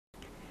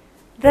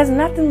There's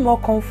nothing more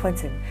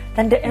comforting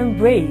than the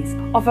embrace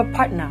of a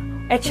partner,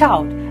 a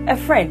child, a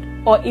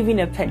friend, or even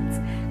a pet.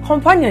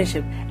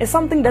 Companionship is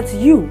something that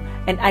you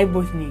and I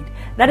both need.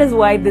 That is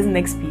why this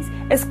next piece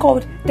is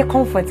called The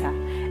Comforter.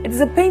 It is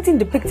a painting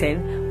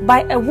depicted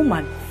by a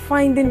woman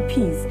finding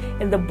peace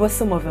in the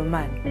bosom of a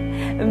man.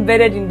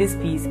 Embedded in this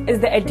piece is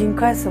the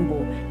adinkra symbol,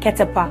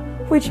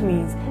 ketepa, which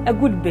means a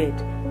good bed,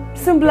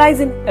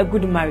 symbolizing a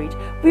good marriage.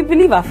 We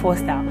believe at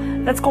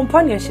Forstyle that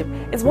companionship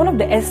is one of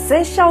the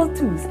essential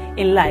tools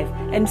in life,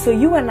 and so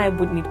you and I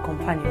both need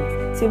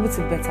companions to be able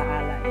to better our